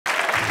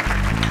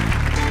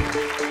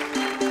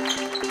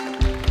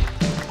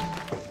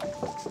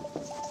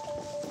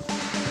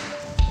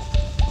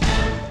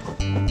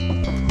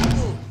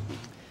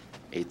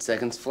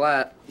seconds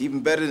flat.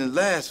 Even better than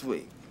last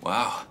week.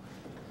 Wow.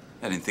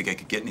 I didn't think I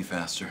could get any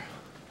faster.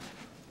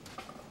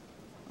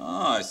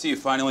 Oh, I see you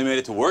finally made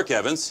it to work,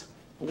 Evans.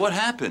 What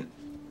happened?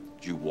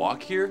 Did you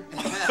walk here?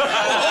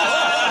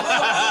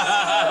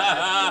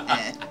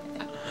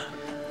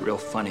 Real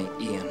funny,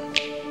 Ian.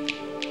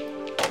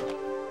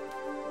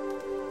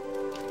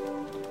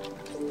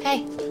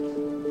 Hey,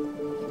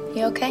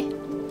 you okay?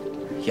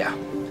 Yeah,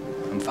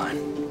 I'm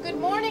fine. Good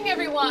morning,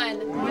 everyone.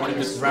 Good morning,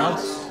 Mrs.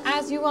 Rounds.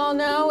 As you all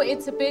know,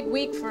 it's a big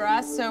week for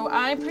us, so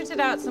I printed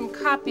out some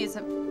copies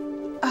of...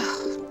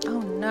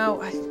 Oh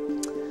no, I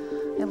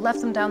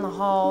left them down the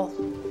hall.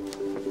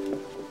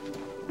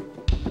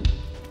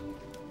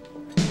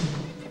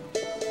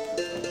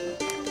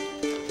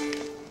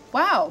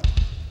 Wow.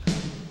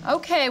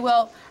 Okay,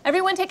 well,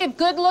 everyone take a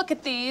good look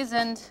at these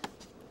and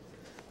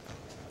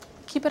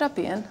keep it up,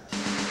 Ian.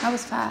 That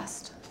was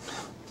fast.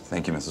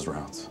 Thank you, Mrs.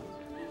 Rounds.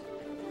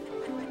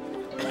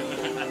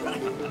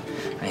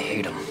 I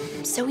hate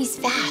him. So he's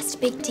fast,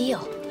 big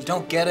deal. You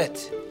don't get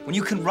it. When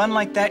you can run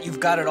like that, you've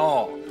got it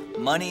all.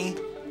 Money,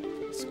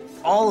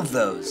 all of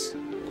those.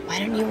 Why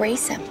don't you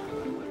race him?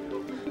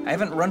 I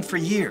haven't run for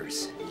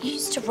years. You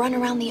used to run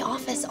around the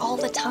office all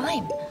the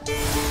time.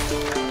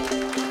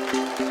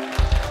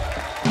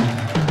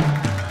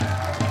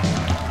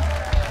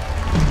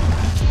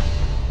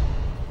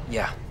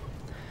 Yeah,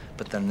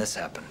 but then this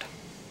happened.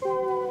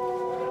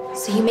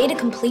 So you made a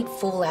complete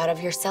fool out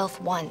of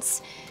yourself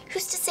once.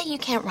 Who's to say you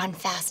can't run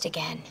fast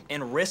again?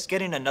 And risk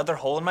getting another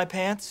hole in my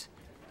pants?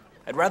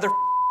 I'd rather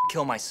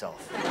kill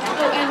myself.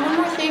 Oh, and one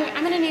more thing.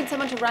 I'm gonna need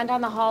someone to run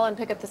down the hall and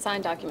pick up the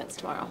signed documents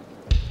tomorrow.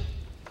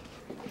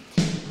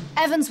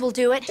 Evans will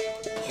do it.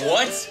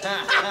 What?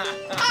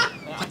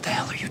 What the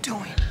hell are you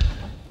doing?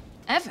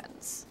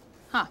 Evans?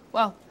 Huh,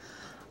 well,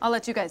 I'll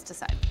let you guys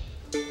decide.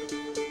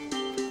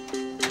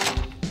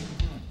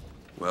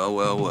 Well,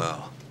 well,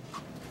 well.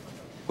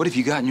 What have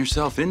you gotten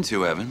yourself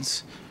into,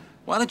 Evans?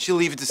 Why don't you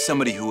leave it to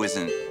somebody who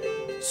isn't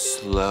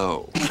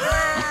slow?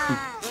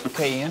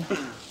 Okay, Ian.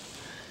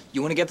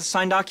 You want to get the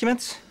signed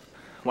documents?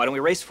 Why don't we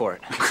race for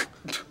it?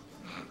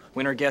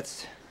 Winner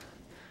gets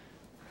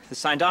the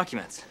signed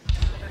documents.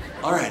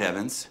 All right,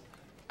 Evans.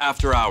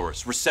 After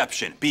hours,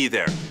 reception, be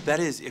there. That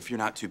is, if you're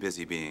not too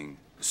busy being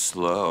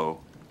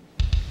slow.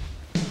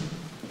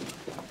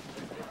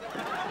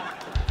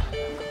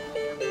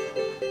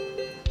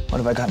 What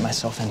have I got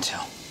myself into?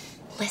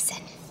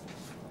 Listen,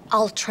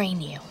 I'll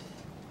train you.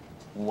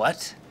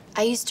 What?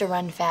 I used to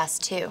run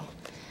fast, too.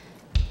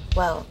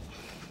 Well,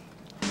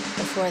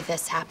 before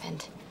this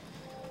happened.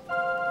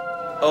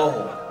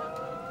 Oh.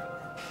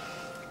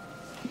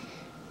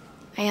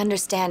 I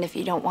understand if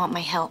you don't want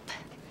my help.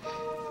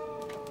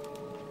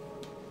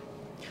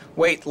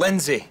 Wait,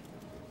 Lindsay.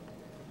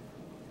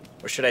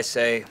 Or should I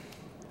say,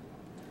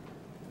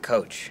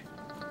 Coach?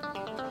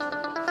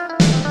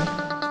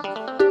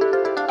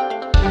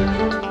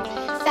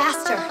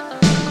 Faster.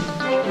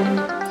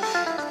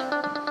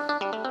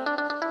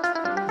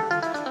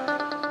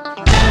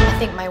 I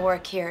think my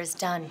work here is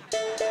done.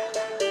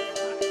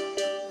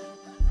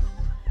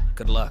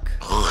 Good luck.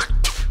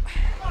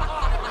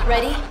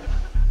 Ready?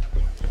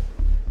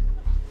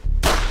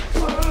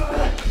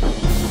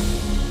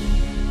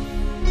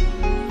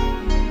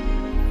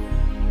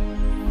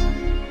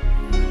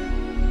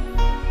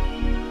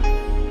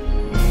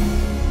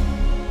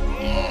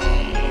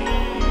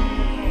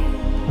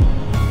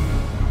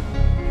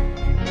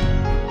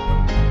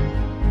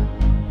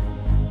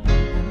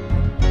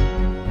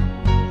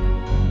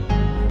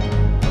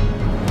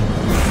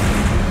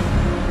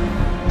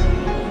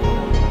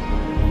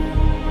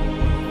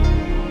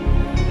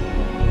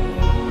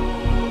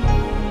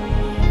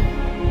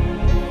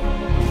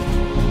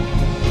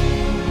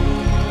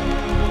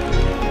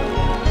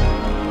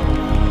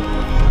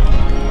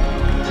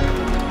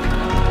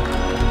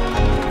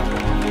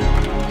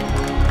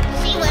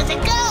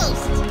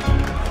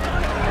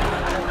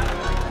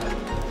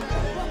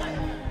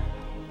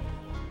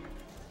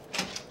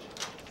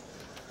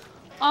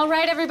 All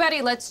right,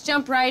 everybody, let's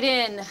jump right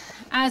in.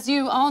 As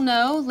you all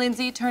know,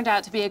 Lindsay turned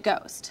out to be a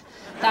ghost.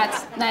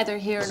 That's neither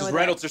here nor there. Mrs.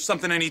 Reynolds, there's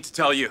something I need to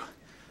tell you.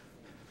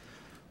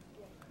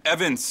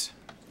 Evans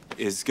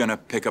is gonna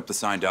pick up the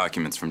signed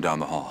documents from down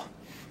the hall.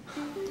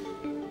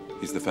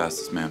 He's the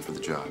fastest man for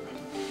the job.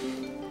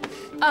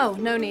 Oh,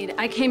 no need.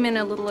 I came in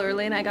a little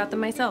early and I got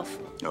them myself.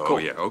 Oh, cool.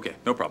 Yeah, okay,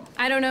 no problem.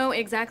 I don't know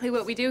exactly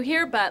what we do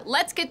here, but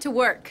let's get to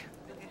work.